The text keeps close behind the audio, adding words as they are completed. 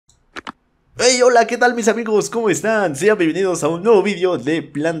Hey, hola, ¿qué tal mis amigos? ¿Cómo están? Sean bienvenidos a un nuevo vídeo de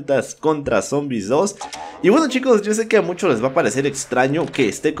Plantas contra Zombies 2. Y bueno chicos, yo sé que a muchos les va a parecer extraño que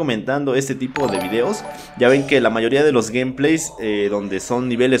esté comentando este tipo de videos. Ya ven que la mayoría de los gameplays donde son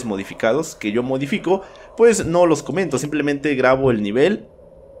niveles modificados, que yo modifico, pues no los comento, simplemente grabo el nivel.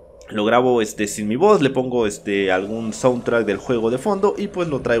 Lo grabo sin mi voz, le pongo algún soundtrack del juego de fondo y pues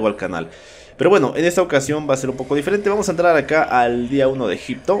lo traigo al canal. Pero bueno, en esta ocasión va a ser un poco diferente. Vamos a entrar acá al día 1 de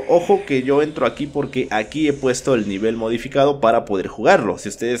Egipto. Ojo que yo entro aquí porque aquí he puesto el nivel modificado para poder jugarlo. Si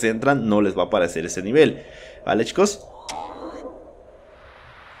ustedes entran no les va a aparecer ese nivel. ¿Vale chicos?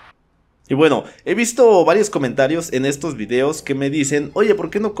 Y bueno, he visto varios comentarios en estos videos que me dicen: oye,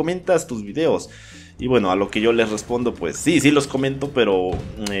 ¿por qué no comentas tus videos? Y bueno, a lo que yo les respondo, pues sí los comento, pero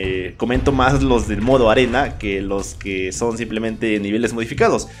comento más los del modo arena que los que son simplemente niveles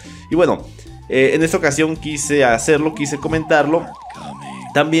modificados. Y bueno, en esta ocasión quise hacerlo, quise comentarlo.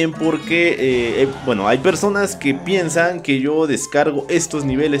 También porque, bueno, hay personas que piensan que yo descargo estos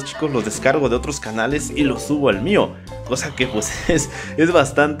niveles, chicos, los descargo de otros canales y los subo al mío. Cosa que pues es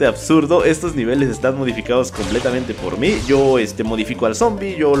bastante absurdo. Estos niveles están modificados completamente por mí. Yo modifico al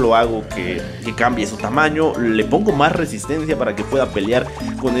zombie, yo lo hago que cambie su tamaño. Le pongo más resistencia para que pueda pelear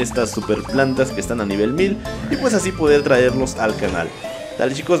con estas super plantas que están a nivel 1000. Y pues así poder traerlos al canal.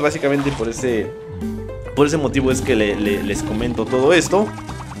 Dale chicos, básicamente por ese motivo es que les comento todo esto.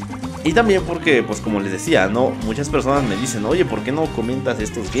 Y también porque, pues como les decía, ¿no? Muchas personas me dicen: oye, ¿por qué no comentas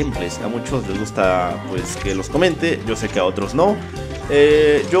estos gameplays? A muchos les gusta, pues, que los comente. Yo sé que a otros no.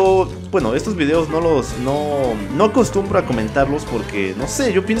 Bueno, estos videos no acostumbro a comentarlos porque, no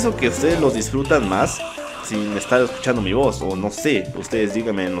sé, yo pienso que ustedes los disfrutan más sin estar escuchando mi voz, o no sé, ustedes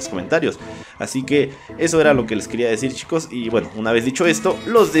díganme en los comentarios. Así que eso era lo que les quería decir, chicos. Y bueno, una vez dicho esto,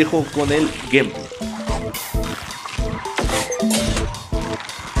 los dejo con el gameplay.